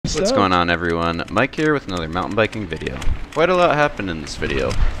What's going on, everyone? Mike here with another mountain biking video. Quite a lot happened in this video.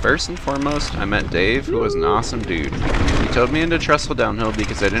 First and foremost, I met Dave, who was an awesome dude. He towed me into Trestle Downhill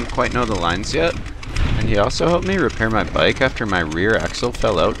because I didn't quite know the lines yet, and he also helped me repair my bike after my rear axle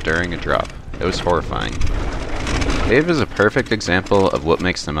fell out during a drop. It was horrifying. Dave is a perfect example of what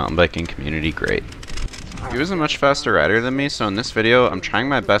makes the mountain biking community great. He was a much faster rider than me, so in this video, I'm trying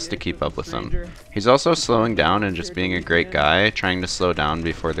my best to keep up with him. He's also slowing down and just being a great guy, trying to slow down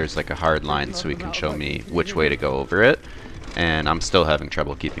before there's like a hard line so he can show me which way to go over it, and I'm still having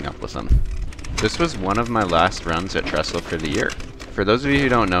trouble keeping up with him. This was one of my last runs at Trestle for the year. For those of you who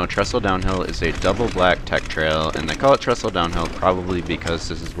don't know, Trestle Downhill is a double black tech trail, and they call it Trestle Downhill probably because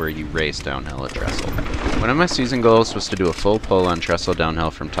this is where you race downhill at Trestle. One of my season goals was to do a full pull on Trestle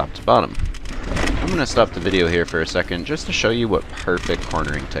Downhill from top to bottom. I'm going to stop the video here for a second just to show you what perfect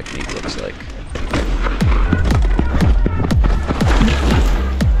cornering technique looks like.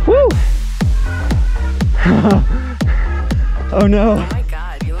 Woo! Oh no. Oh my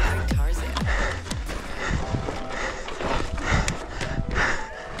god, you look like Tarzan.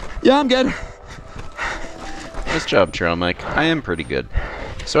 Yeah, I'm good. Nice job, Trail Mike. I am pretty good.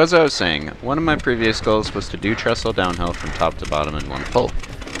 So as I was saying, one of my previous goals was to do Trestle Downhill from top to bottom in one pull.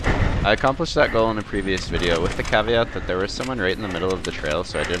 I accomplished that goal in a previous video with the caveat that there was someone right in the middle of the trail,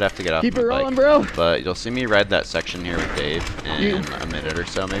 so I did have to get off Keep my it bike. rolling, bro. But you'll see me ride that section here with Dave in a minute or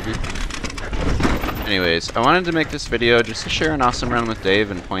so, maybe. Anyways, I wanted to make this video just to share an awesome run with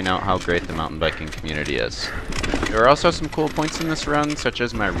Dave and point out how great the mountain biking community is. There were also some cool points in this run, such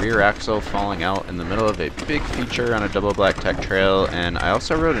as my rear axle falling out in the middle of a big feature on a double black tech trail, and I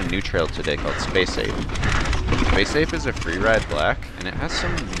also rode a new trail today called Space Ape. Space Ape is a free ride black, and it has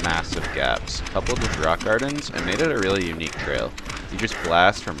some massive gaps, coupled with rock gardens, and made it a really unique trail. You just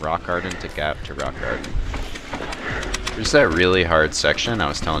blast from rock garden to gap to rock garden. There's that really hard section I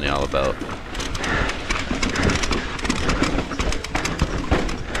was telling you all about.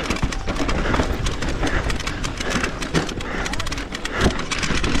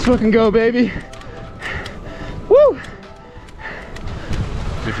 Let's fucking go, baby. Woo!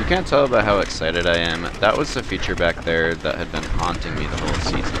 If you can't tell by how excited I am, that was the feature back there that had been haunting me the whole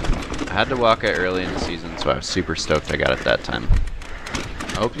season. I had to walk it early in the season, so I was super stoked I got it that time.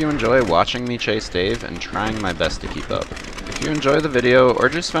 I hope you enjoy watching me chase Dave and trying my best to keep up. If you enjoy the video or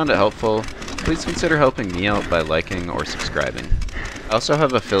just found it helpful, please consider helping me out by liking or subscribing. I also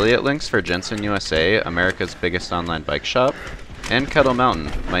have affiliate links for Jensen USA, America's biggest online bike shop, and Kettle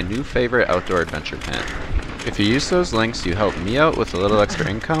Mountain, my new favorite outdoor adventure pant. If you use those links, you help me out with a little extra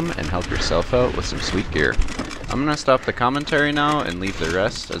income and help yourself out with some sweet gear. I'm gonna stop the commentary now and leave the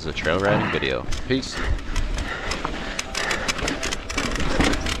rest as a trail riding video. Peace.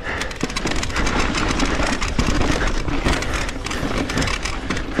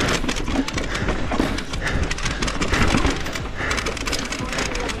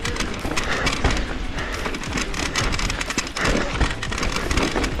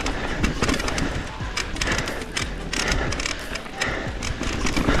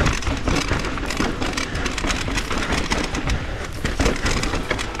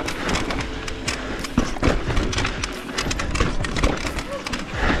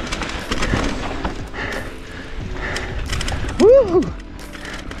 Woo!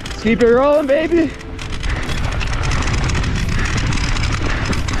 Let's keep it rolling, baby.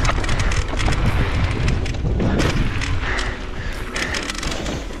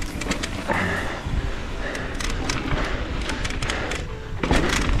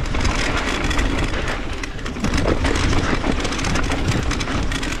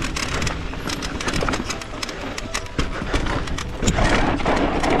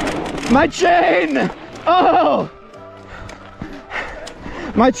 My chain! Oh!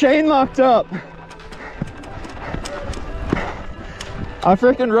 My chain locked up. I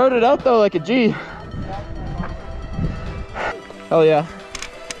freaking rode it out though like a G. Hell yeah.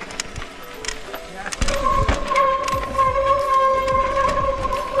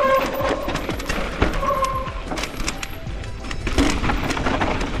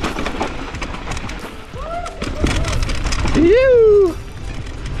 Yoo!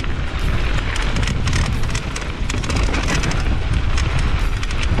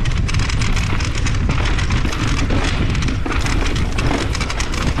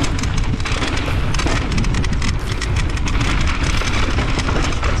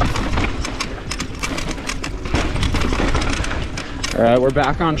 All right, we're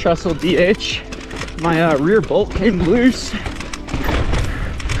back on Trestle DH. My rear bolt came loose.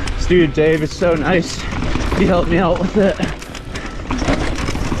 This dude, Dave, is so nice. He helped me out with it.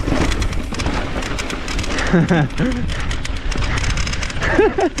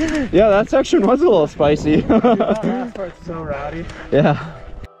 Yeah, that section was a little spicy. Dude, that last part's so rowdy. Yeah.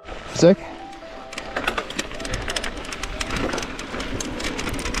 Sick.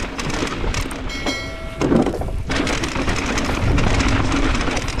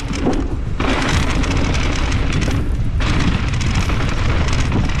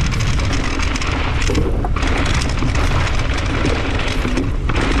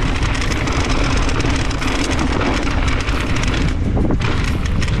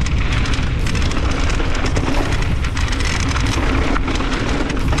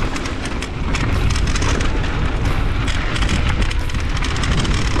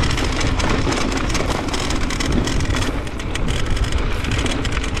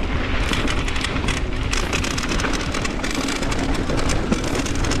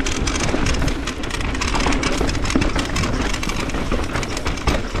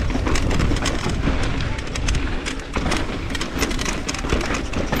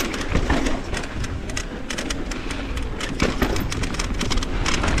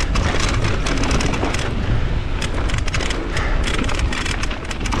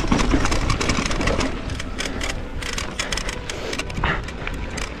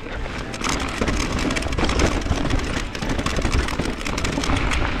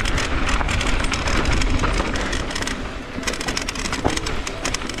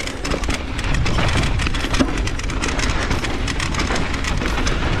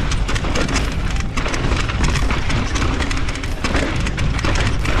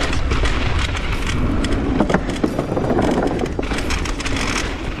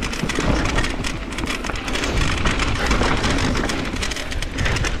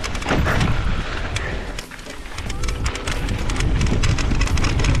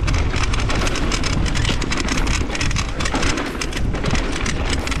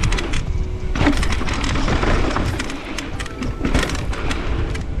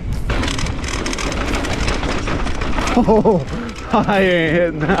 Oh, I ain't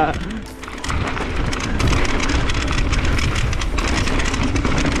hitting that.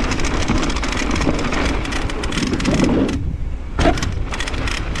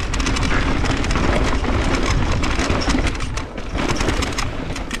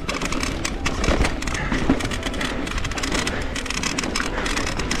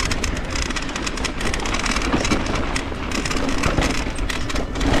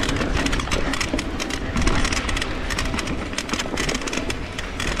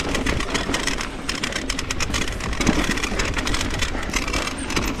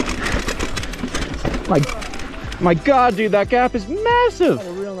 My God, dude, that gap is massive. Had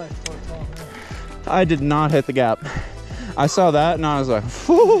a real nice torque off there. I did not hit the gap. I saw that and I was like,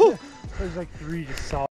 whew. There's like 3 just solid.